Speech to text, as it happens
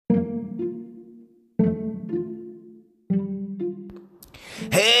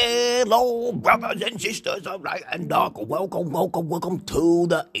Hello, brothers and sisters of light and dark. Welcome to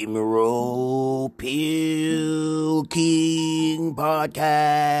the Emerald Pill King Podcast.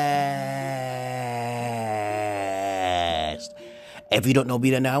 If you don't know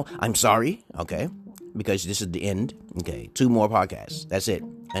me now, I'm sorry, okay? Because this is the end. Okay, 2 more podcasts. That's it.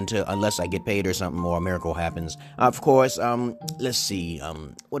 Unless I get paid or something or a miracle happens. Of course, let's see.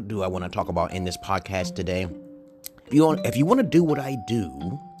 What do I want to talk about in this podcast today? If you want to do what I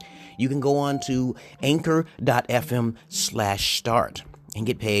do, you can go on to anchor.fm/start and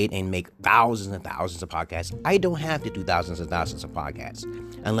get paid and make thousands and thousands of podcasts. I don't have to do thousands and thousands of podcasts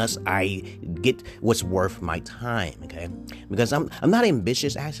unless I get what's worth my time, okay? Because I'm not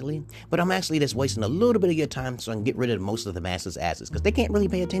ambitious, actually, but I'm actually just wasting a little bit of your time so I can get rid of most of the masses' asses because they can't really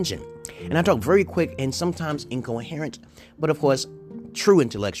pay attention. And I talk very quick and sometimes incoherent, but of course, true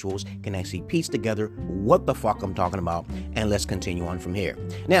intellectuals can actually piece together what the fuck I'm talking about, and let's continue on from here.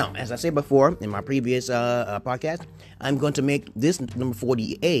 Now, as I said before in my previous podcast, I'm going to make this number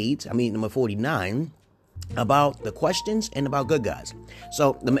 49 about the questions and about good guys.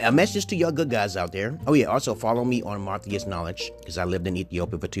 So, a message to your good guys out there. Oh yeah, also follow me on Marthia's Knowledge, because I lived in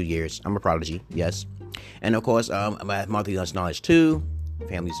Ethiopia for 2 years. I'm a prodigy, yes. And of course, I have Marthia's Knowledge 2.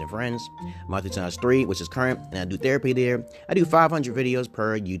 Families and Friends, Martha's Knowledge 3, which is current, and I do therapy there. I do 500 videos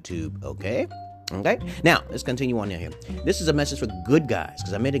per YouTube, okay? Now, let's continue on here. This is a message for good guys,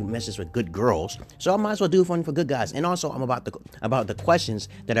 because I made a message for good girls, so I might as well do one for good guys. And also, I'm about the questions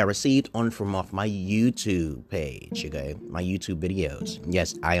that I received from off my YouTube page, okay? My YouTube videos.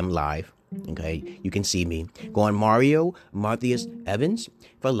 Yes, I am live, okay? You can see me. Go on Mario Marthius Evans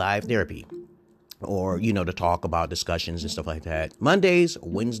for live therapy. Or, to talk about discussions and stuff like that. Mondays,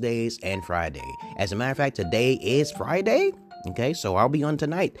 Wednesdays, and Friday. As a matter of fact, today is Friday. Okay, so I'll be on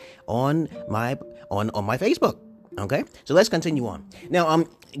tonight on my Facebook. Okay, so let's continue on. Now,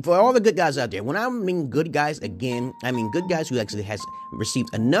 for all the good guys out there, when I mean good guys, again, I mean good guys who actually has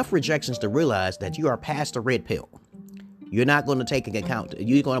received enough rejections to realize that you are past the red pill. You're not going to take an account.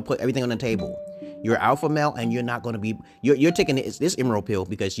 You're going to put everything on the table. You're alpha male, and you're not going to be. You're taking this emerald pill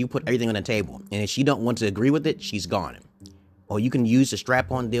because you put everything on the table, and if she don't want to agree with it, she's gone. Or you can use the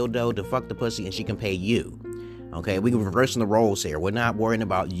strap-on dildo to fuck the pussy, and she can pay you. Okay, we can reversing the roles here. We're not worrying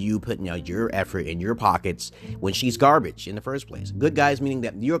about you putting out your effort in your pockets when she's garbage in the first place. Good guys meaning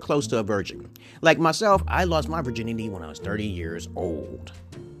that you're close to a virgin. Like myself, I lost my virginity when I was 30 years old.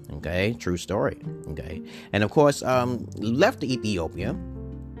 Okay, true story. Okay, and of course, left Ethiopia.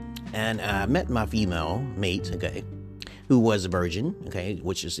 And I met my female mate, okay, who was a virgin, okay,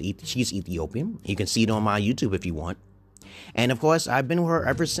 she's Ethiopian. You can see it on my YouTube if you want. And of course, I've been with her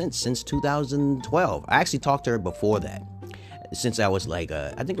ever since 2012. I actually talked to her before that, since I was I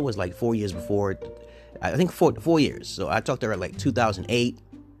think it was 4 years before. I think 4 years. So I talked to her at 2008,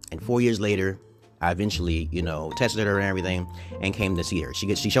 and 4 years later, I eventually, tested her and everything and came to see her.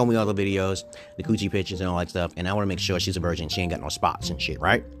 She showed me all the videos, the coochie pictures and all that stuff. And I want to make sure she's a virgin. She ain't got no spots and shit,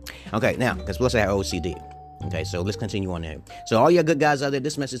 right? Okay, now, because plus I have OCD. Okay, so let's continue on there. So all your good guys out there,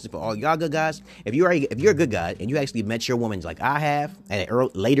 this message is for all y'all good guys. If you're a good guy and you actually met your woman like I have at a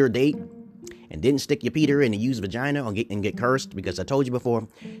later date, and didn't stick your peter in a used vagina and get cursed, because I told you before,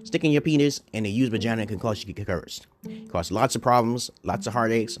 sticking your penis in a used vagina can cause you to get cursed. It causes lots of problems, lots of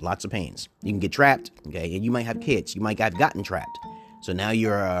heartaches, lots of pains. You can get trapped, okay, and you might have kids. You might have gotten trapped. So now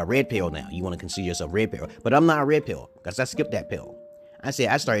you're a red pill now. You want to consider yourself red pill. But I'm not a red pill, because I skipped that pill. I might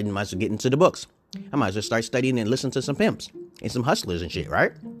as well get into the books. I might as well start studying and listen to some pimps and some hustlers and shit,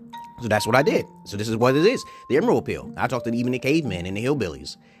 right? So that's what I did. So this is what it is. The emerald pill. I talked to even the cavemen and the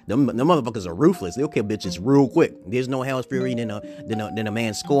hillbillies. Them motherfuckers are ruthless. They'll kill bitches real quick. There's no hell's fury than a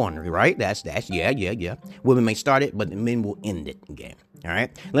man scorn, right? That's yeah. Women may start it, but the men will end it again. All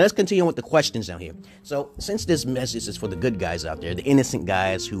right. Let's continue with the questions down here. So since this message is for the good guys out there, the innocent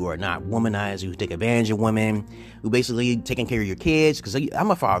guys who are not womanized, who take advantage of women, who basically taking care of your kids, because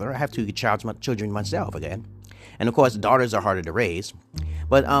I'm a father. I have 2 children myself, again. And of course, daughters are harder to raise.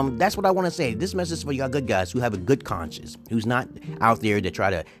 But that's what I want to say. This message is for y'all good guys who have a good conscience, who's not out there to try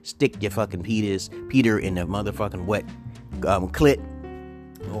to stick your fucking Peter in the motherfucking wet clit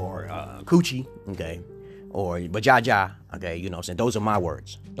or coochie, okay, or bajaja, okay, you know what I'm saying? Those are my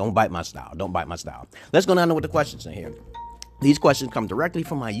words. Don't bite my style. Let's go down with the questions in here. These questions come directly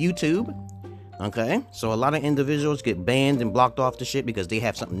from my YouTube. Okay, so a lot of individuals get banned and blocked off the shit because they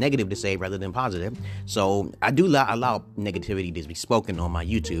have something negative to say rather than positive. So I do allow negativity to be spoken on my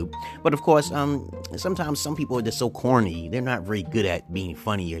YouTube. But of course, sometimes some people are just so corny. They're not very good at being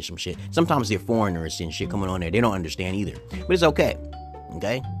funny or some shit. Sometimes they're foreigners and shit coming on there. They don't understand either. But it's okay.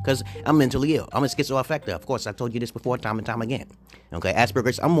 okay? Because I'm mentally ill. I'm a schizoaffective. Of course, I told you this before time and time again, okay?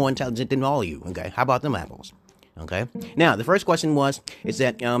 Asperger's, I'm more intelligent than all of you, okay? How about them apples, okay? Now, the first question is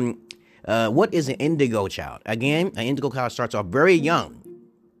that, what is an indigo child? Again, an indigo child starts off very young.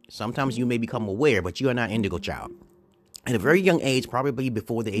 Sometimes you may become aware, but you are not an indigo child. At a very young age, probably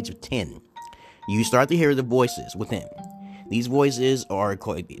before the age of 10, you start to hear the voices within. These voices are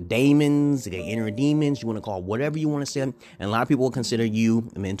called daemons, they inner demons, you want to call it whatever you want to say. And a lot of people will consider you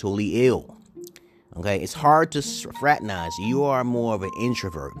mentally ill. Okay, it's hard to fraternize. You are more of an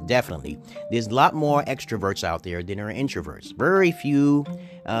introvert, definitely. There's a lot more extroverts out there than there are introverts. Very few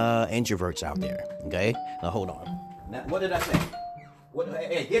introverts out there. Okay, now hold on. Now, what did I say?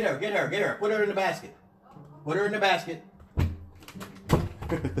 Hey, get her. Put her in the basket. Put her in the basket.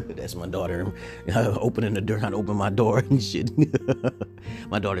 That's my daughter opening the door, trying to open my door and shit.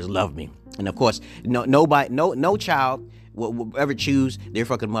 My daughters love me, and of course, no child will ever choose their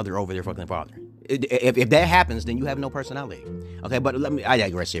fucking mother over their fucking father. If that happens, then you have no personality. Okay, but I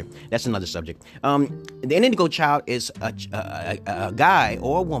digress here. That's another subject. The indigo child is a guy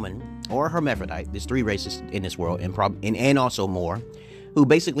or a woman or a hermaphrodite. There's 3 races in this world, and also more, who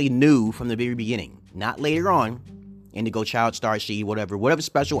basically knew from the very beginning, not later on. Indigo child, starseed, whatever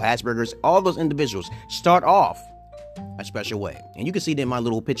special, Asperger's, all those individuals start off a special way. And you can see them in my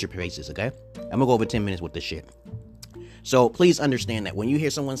little picture faces, okay? I'm gonna go over 10 minutes with this shit. So please understand that when you hear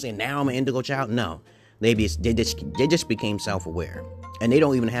someone say, now I'm an indigo child, no. They just became self-aware. And they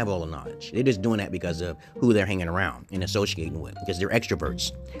don't even have all the knowledge. They're just doing that because of who they're hanging around and associating with, because they're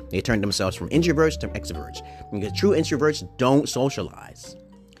extroverts. They turn themselves from introverts to extroverts. Because true introverts don't socialize.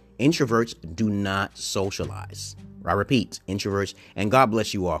 Introverts do not socialize. I repeat, introverts, and God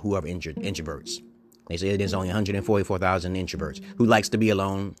bless you all, whoever introverts. They say there's only 144,000 introverts who likes to be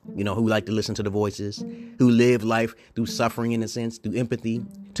alone, who like to listen to the voices, who live life through suffering in a sense, through empathy.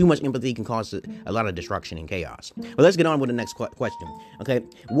 Too much empathy can cause a lot of destruction and chaos. But let's get on with the next question. Okay,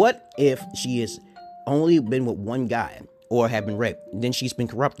 what if she has only been with one guy or have been raped? Then she's been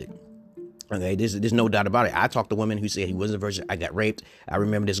corrupted. Okay, there's no doubt about it. I talked to women who said he wasn't a virgin. I got raped. I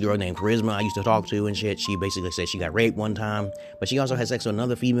remember this girl named Charisma I used to talk to and shit. She basically said she got raped one time, but she also had sex with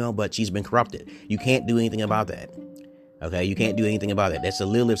another female, but she's been corrupted. You can't do anything about that. Okay, you can't do anything about it. That's a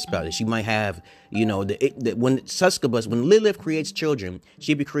Lilith spell. She might have, when Lilith creates children,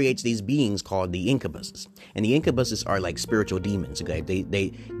 she creates these beings called the incubuses. And the incubuses are like spiritual demons, okay? They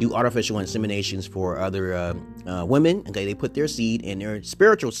do artificial inseminations for other women, okay? They put their seed and their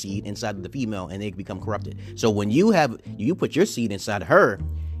spiritual seed inside of the female, and they become corrupted. So when you put your seed inside of her,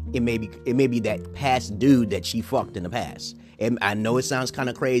 it may be that past dude that she fucked in the past. And I know it sounds kind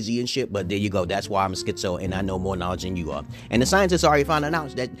of crazy and shit, but there you go. That's why I'm a schizo, and I know more knowledge than you are. And the scientists already found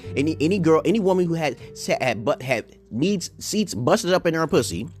out that any woman who had needs seats busted up in her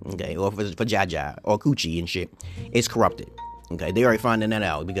pussy, okay, or for jaja or coochie and shit, is corrupted. Okay, they already finding that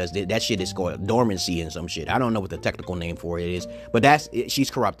out because that shit is called dormancy and some shit. I don't know what the technical name for it is, but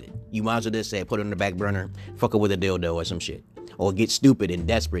she's corrupted. You might as well just say put her on the back burner, fuck her with a dildo or some shit. Or get stupid and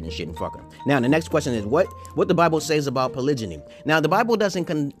desperate and shit and fuck her. Now, the next question is what the Bible says about polygyny. Now, the Bible doesn't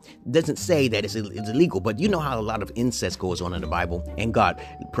say that it's illegal, but you know how a lot of incest goes on in the Bible, and God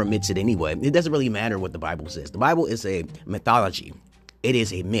permits it anyway. It doesn't really matter what the Bible says. The Bible is a mythology. It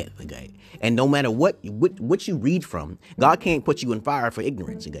is a myth, okay? And no matter what you read from, God can't put you in fire for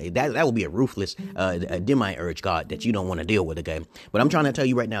ignorance, okay? That will be a ruthless demiurge God that you don't want to deal with, okay? But I'm trying to tell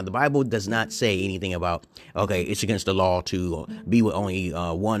you right now, the Bible does not say anything about, okay, it's against the law to be with only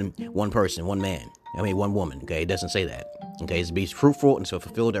one person, one man. One woman, okay? It doesn't say that, okay? It's to be fruitful and to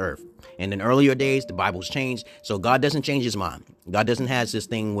fulfill the earth. And in earlier days, the Bible's changed, so God doesn't change his mind. God doesn't have this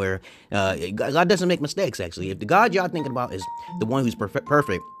thing where, God doesn't make mistakes, actually. If the God y'all thinking about is the one who's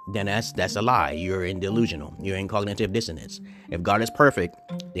perfect, then that's a lie. You're in delusional. You're in cognitive dissonance. If God is perfect,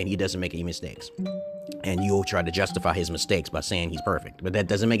 then he doesn't make any mistakes. And you'll try to justify his mistakes by saying he's perfect. But that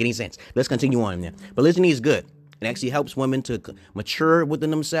doesn't make any sense. Let's continue on there. Polygyny is good. It actually helps women to mature within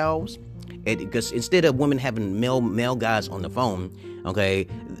themselves. Because instead of women having male guys on the phone, okay,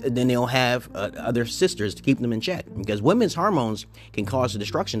 then they'll have other sisters to keep them in check. Because women's hormones can cause the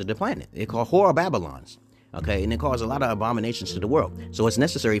destruction of the planet. They're called whore Babylons. Okay, and it causes a lot of abominations to the world. So it's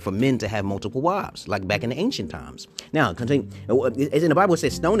necessary for men to have multiple wives, like back in the ancient times. Now, continue. As in the Bible, it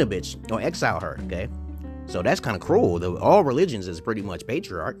says stone a bitch or exile her. Okay, so that's kind of cruel. All religions is pretty much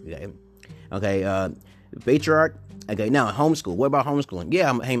patriarch. Okay, patriarch. Okay, now homeschool. What about homeschooling?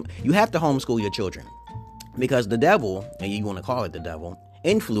 Yeah, you have to homeschool your children because the devil, and you want to call it the devil,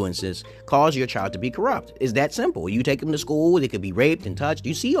 influences cause your child to be corrupt. It's that simple. You take them to school, they could be raped and touched.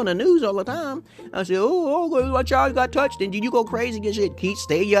 You see on the news all the time. I say, my child got touched, and you go crazy and shit.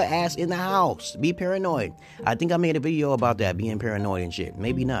 Stay your ass in the house. Be paranoid. I think I made a video about that, being paranoid and shit.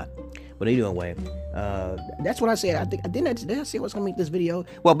 Maybe not. But anyway, that's what I said. I think did I say I was gonna make this video?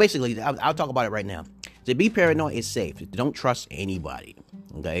 Well, basically, I'll talk about it right now. To be paranoid is safe. Don't trust anybody.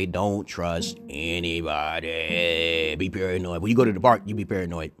 Okay, don't trust anybody. Be paranoid. When you go to the park, you be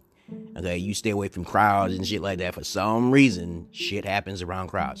paranoid. Okay, you stay away from crowds and shit like that. For some reason, shit happens around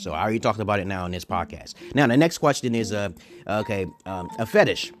crowds. So I already talked about it now in this podcast. Now the next question is a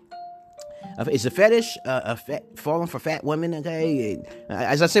fetish. Is a fetish falling for fat women? Okay,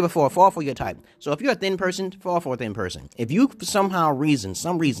 as I said before, fall for your type. So if you're a thin person, fall for a thin person. If you for some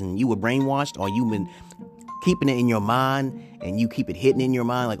reason you were brainwashed, or you've been keeping it in your mind and you keep it hidden in your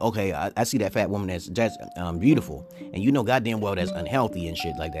mind, like, okay, I see that fat woman that's beautiful, and you know goddamn well that's unhealthy and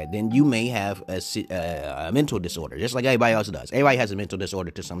shit like that, then you may have a mental disorder, just like everybody else does. Everybody has a mental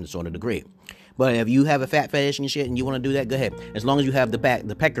disorder to some sort of degree. But if you have a fat fetish and shit and you want to do that, go ahead. As long as you have the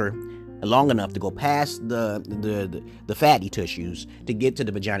pecker long enough to go past the fatty tissues to get to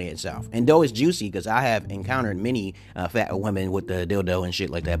the vagina itself. And though it's juicy, because I have encountered many fat women with the dildo and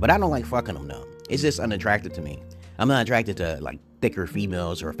shit like that, but I don't like fucking them, though. It's just unattractive to me. I'm not attracted to like thicker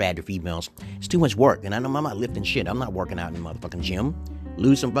females or fatter females. It's too much work, and I'm not lifting shit. I'm not working out in the motherfucking gym.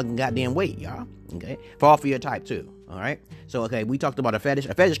 Lose some fucking goddamn weight, y'all. Okay, fall for your type too. All right. So okay, we talked about a fetish.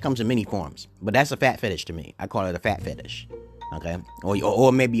 A fetish comes in many forms, but that's a fat fetish to me. I call it a fat fetish. Okay,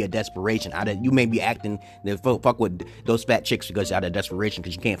 or maybe a desperation. You may be acting to fuck with those fat chicks because out of desperation,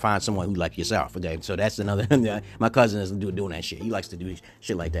 because you can't find someone who like yourself. Okay, so that's another. My cousin is doing that shit. He likes to do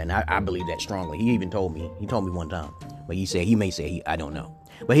shit like that, and I believe that strongly. He even told me. He told me one time, but he may say I don't know.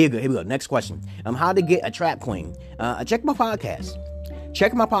 But here we go. Next question. How to get a trap queen? Check my podcast.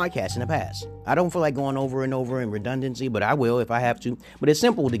 Check my podcast in the past. I don't feel like going over and over in redundancy, but I will if I have to. But it's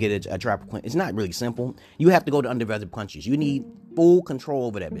simple to get a trap queen. It's not really simple. You have to go to undeveloped countries. You need full control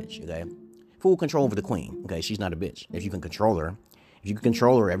over that bitch, okay? Full control over the queen, okay? She's not a bitch. If you can control her,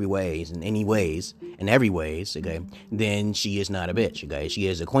 every ways, okay, then she is not a bitch, okay? She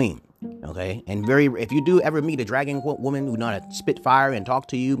is a queen, okay? And if you do ever meet a dragon woman who know how to spit fire and talk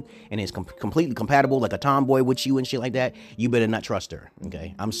to you and is completely compatible, like a tomboy with you and shit like that, you better not trust her,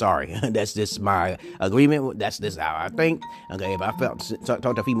 okay? I'm sorry. That's just my agreement. That's just how I think, okay? If I talk to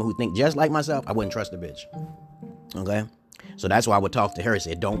a female who think just like myself, I wouldn't trust the bitch, okay? So that's why I would talk to her and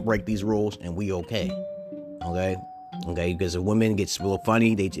say, don't break these rules and we okay, okay? Okay, because if women get a little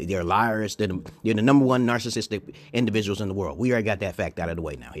funny, they're liars. They're the number one narcissistic individuals in the world. We already got that fact out of the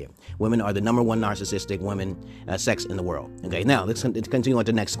way now here. Women are the number one narcissistic sex in the world. Okay, now let's continue on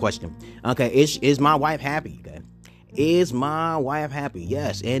to the next question. Okay, is my wife happy? Okay, is my wife happy?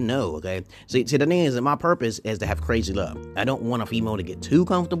 Yes and no. Okay, see the thing is that my purpose is to have crazy love. I don't want a female to get too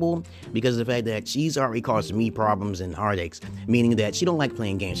comfortable because of the fact that she's already caused me problems and heartaches, meaning that she don't like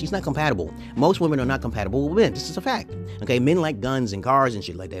playing games. She's not compatible. Most women are not compatible with men. This is a fact. Okay, men like guns and cars and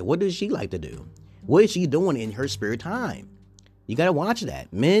shit like that. What does she like to do? What is she doing in her spare time? You gotta watch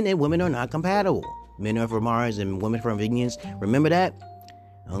that. Men and women are not compatible. Men are from Mars and women from Venus. Remember that?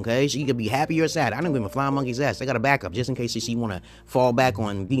 Okay, she could be happy or sad. I don't give a flying monkey's ass. I got a backup just in case she want to fall back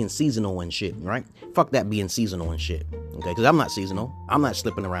on being seasonal and shit, right? Fuck that being seasonal and shit, okay? Because I'm not seasonal. I'm not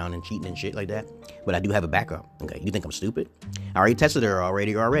slipping around and cheating and shit like that. But I do have a backup, okay? You think I'm stupid? I already tested her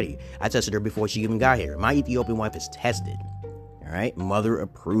already. I tested her before she even got here. My Ethiopian wife is tested, all right? Mother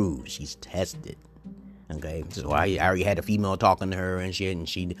approved. She's tested, okay? So I already had a female talking to her and shit, and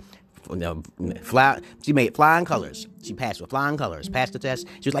she made flying colors. She passed with flying colors. Passed the test.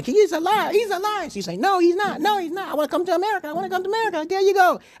 She was like, he's a liar. She's like, no, he's not. I want to come to America. There you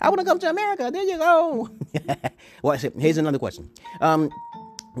go. I want to come to America. There you go. Well, here's another question.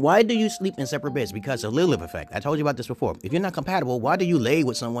 Why do you sleep in separate beds? Because of Lilith effect. I told you about this before. If you're not compatible, why do you lay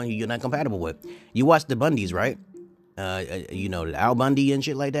with someone who you're not compatible with? You watch the Bundys, right? The Al Bundy and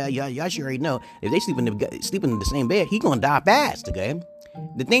shit like that. Y'all sure already know. If they sleep in the same bed, he gonna die fast, okay?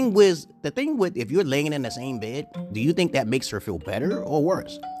 The thing with if you're laying in the same bed, do you think that makes her feel better or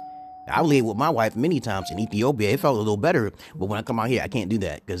worse? I laid with my wife many times in Ethiopia. It felt a little better, but when I come out here, I can't do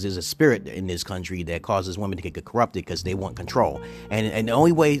that because there's a spirit in this country that causes women to get corrupted because they want control. And the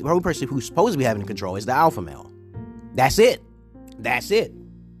only person who's supposed to be having control is the alpha male. That's it.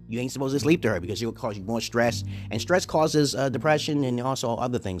 You ain't supposed to sleep to her because she'll cause you more stress, and stress causes depression and also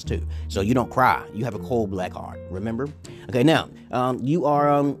other things too. So you don't cry. You have a cold black heart. Remember? Okay, now, you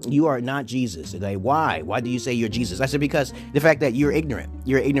are not Jesus. Okay, why? Why do you say you're Jesus? I said because the fact that you're ignorant.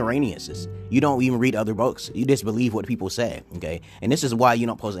 You're ignoramus. You don't even read other books. You just believe what people say. Okay, and this is why you're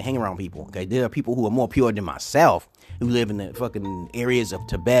not supposed to hang around people. Okay, there are people who are more pure than myself who live in the fucking areas of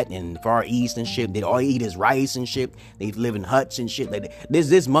Tibet and Far East and shit. They all eat is rice and shit. They live in huts and shit. Like, there's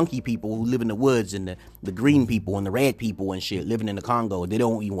this monkey people who live in the woods, and the green people and the red people and shit living in the Congo. They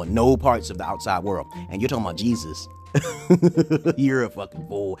don't even want no parts of the outside world. And you're talking about Jesus. You're a fucking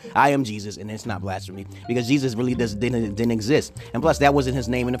fool. I am Jesus, and it's not blasphemy because Jesus really didn't exist. And plus, that wasn't his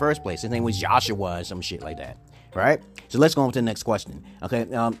name in the first place. His name was Joshua or some shit like that. Right? So let's go on to the next question. Okay,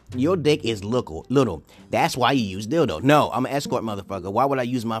 your dick is little. That's why you use dildo. No, I'm an escort motherfucker. Why would I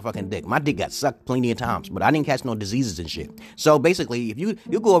use my fucking dick? My dick got sucked plenty of times, but I didn't catch no diseases and shit. So basically, if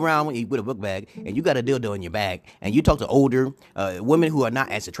you go around with a book bag and you got a dildo in your bag and you talk to older women who are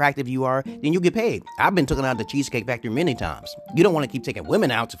not as attractive you are, then you get paid. I've been taken out to Cheesecake Factory many times. You don't want to keep taking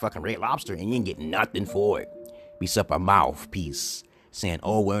women out to fucking Red Lobster and you ain't get nothing for it. Be up a mouthpiece saying,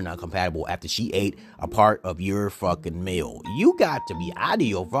 oh, we're not compatible after she ate a part of your fucking meal. You got to be out of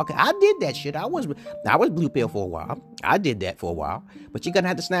your fucking... I did that shit. I was blue pill for a while. I did that for a while. But you're going to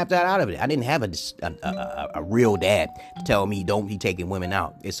have to snap that out of it. I didn't have a real dad to tell me don't be taking women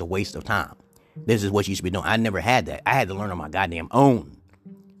out. It's a waste of time. This is what you should be doing. I never had that. I had to learn on my goddamn own.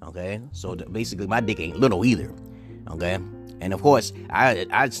 Okay? So basically, my dick ain't little either. Okay? And of course, I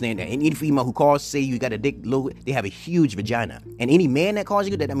understand that any female who calls say you got a dick little, they have a huge vagina. And any man that calls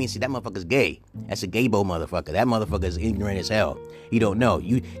you that, I mean, see, that motherfucker's gay. That's a gay-bo motherfucker. That motherfucker is ignorant as hell. He don't know.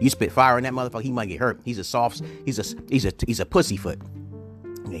 You spit fire on that motherfucker, he might get hurt. He's a pussyfoot.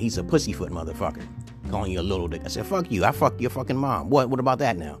 Yeah, he's a pussyfoot motherfucker. Calling you a little dick. I said, fuck you. I fuck your fucking mom. What about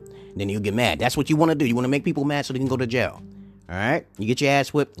that now? And then you get mad. That's what you want to do. You want to make people mad so they can go to jail. All right? You get your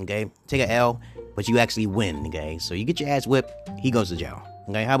ass whipped, okay? Take a L. But you actually win, okay? So you get your ass whipped, he goes to jail.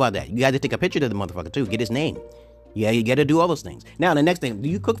 Okay, how about that? You got to take a picture of the motherfucker too, get his name. Yeah, you got to do all those things. Now, the next thing, do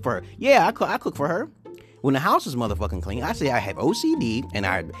you cook for her? Yeah, I cook for her. When the house is motherfucking clean, I say I have OCD, and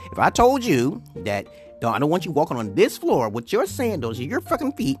if I told you that, I don't want you walking on this floor with your sandals, your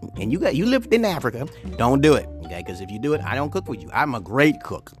fucking feet, and you live in Africa, don't do it, okay? Because if you do it, I don't cook for you. I'm a great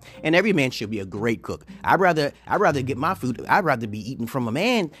cook, and every man should be a great cook. I'd rather get my food. I'd rather be eating from a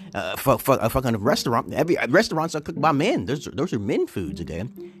man, for a fucking restaurant. Every restaurants are cooked by men. Those are men foods, okay?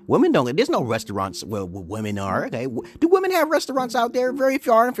 Women don't. There's no restaurants where women are, okay? Do women have restaurants out there? Very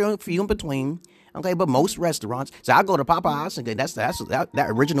far and few in between. Okay, but most restaurants. So I go to Popeyes. Okay, that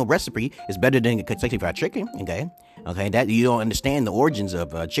original recipe is better than Kentucky Fried Chicken. Okay, that you don't understand the origins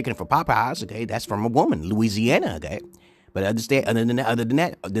of chicken for Popeyes. Okay, that's from a woman, Louisiana. Okay, but other than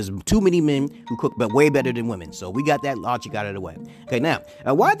that, there's too many men who cook, but way better than women. So we got that logic out of the way. Okay, now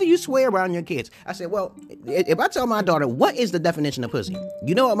why do you swear around your kids? I said, well, if I tell my daughter what is the definition of pussy,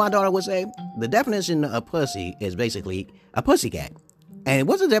 you know what my daughter would say? The definition of pussy is basically a pussycat. And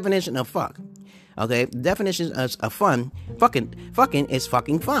what's the definition of fuck? Okay, the definition of fun, fucking is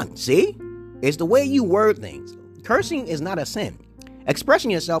fucking fun. See? It's the way you word things. Cursing is not a sin.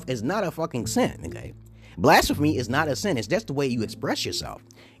 Expressing yourself is not a fucking sin, okay? Blasphemy is not a sin. It's just the way you express yourself.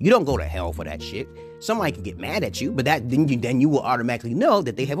 You don't go to hell for that shit. Somebody can get mad at you, but then you will automatically know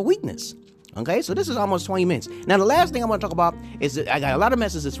that they have a weakness. Okay, so this is almost 20 minutes. Now, the last thing I want to talk about is that I got a lot of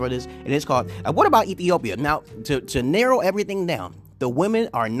messages for this, and it's called, what about Ethiopia? Now, to narrow everything down, the women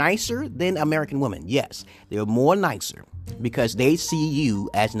are nicer than American women. Yes, they're more nicer because they see you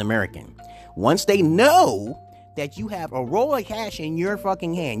as an American. Once they know that you have a roll of cash in your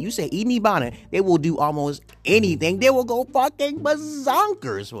fucking hand, you say, Inibana, they will do almost anything. They will go fucking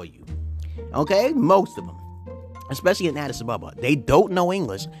bazonkers for you. Okay? Most of them. Especially in Addis Ababa. They don't know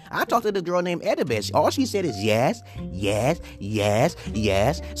English. I talked to the girl named Edibes. All she said is yes, yes, yes,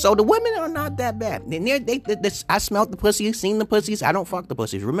 yes. So the women are not that bad. I smelled the pussies, seen the pussies. I don't fuck the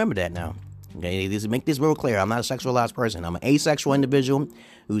pussies. Remember that now. Okay, make this real clear. I'm not a sexualized person. I'm an asexual individual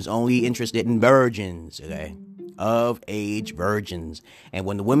who's only interested in virgins, okay? Of age virgins. And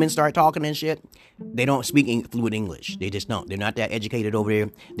when the women start talking and shit, they don't speak fluent English. They just don't. They're not that educated over there.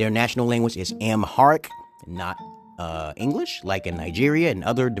 Their national language is Amharic, not English, like in Nigeria and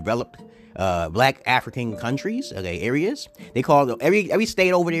other developed black African countries, okay, areas. They call every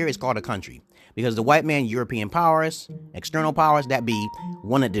state over there is called a country because the white man, European powers, external powers that be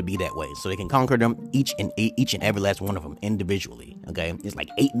wanted to be that way so they can conquer them each and every last one of them individually. Okay, it's like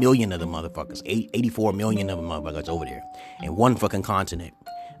 8 million of them motherfuckers, 84 million of them motherfuckers over there in one fucking continent.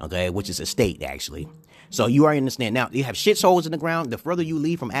 Okay, which is a state actually. So you already understand. Now, you have shitholes in the ground. The further you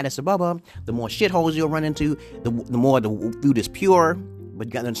leave from Addis Ababa, the more shitholes you'll run into, the more the food is pure, but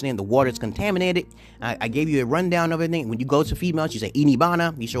you got to understand the water is contaminated. I gave you a rundown of everything. When you go to females, you say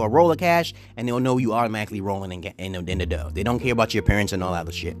Inibana, you show a roll of cash, and they'll know you automatically rolling in the dough. They don't care about your appearance and all that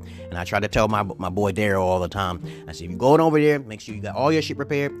other shit. And I try to tell my boy Daryl all the time. I say, if you're going over there, make sure you got all your shit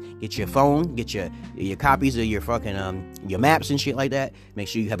prepared. Get your phone, get your copies of your fucking your maps and shit like that. Make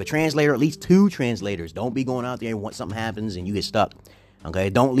sure you have a translator, at least 2 translators. Don't be going out there and something happens and you get stuck.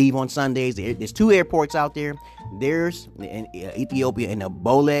 Okay, don't leave on Sundays. There's 2 airports out there. There's in Ethiopia and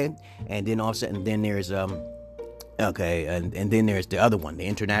Bole, and then offset, and then there's okay, and then there's the other one, the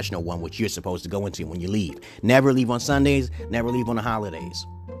international one, which you're supposed to go into when you leave. Never leave on Sundays. Never leave on the holidays.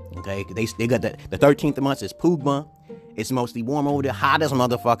 Okay, they got the 13th of the month is Pugma. It's mostly warm over there, hot as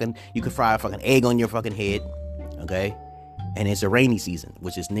motherfucking. You can fry a fucking egg on your fucking head. Okay. And it's a rainy season,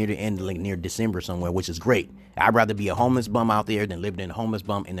 which is near the end, like near December somewhere, which is great. I'd rather be a homeless bum out there than living in a homeless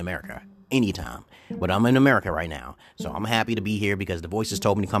bum in America anytime. But I'm in America right now, so I'm happy to be here because the voices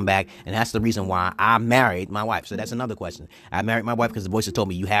told me to come back, and that's the reason why I married my wife. So that's another question. I married my wife because the voices told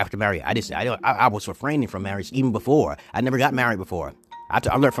me you have to marry. I was refraining from marriage even before. I never got married before. I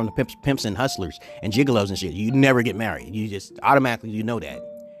learned from the pimps and hustlers and gigolos and shit. You never get married. You just automatically, you know that.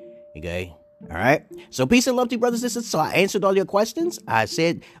 Okay? All right. So peace and love to you, brothers and sisters. So I answered all your questions. I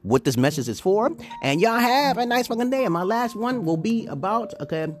said what this message is for, and y'all have a nice fucking day. And my last one will be about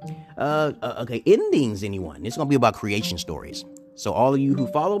endings. Anyone? It's gonna be about creation stories. So all of you who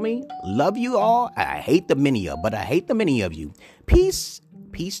follow me, love you all. I hate the many of you. Peace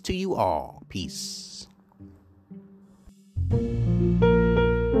to you all. Peace.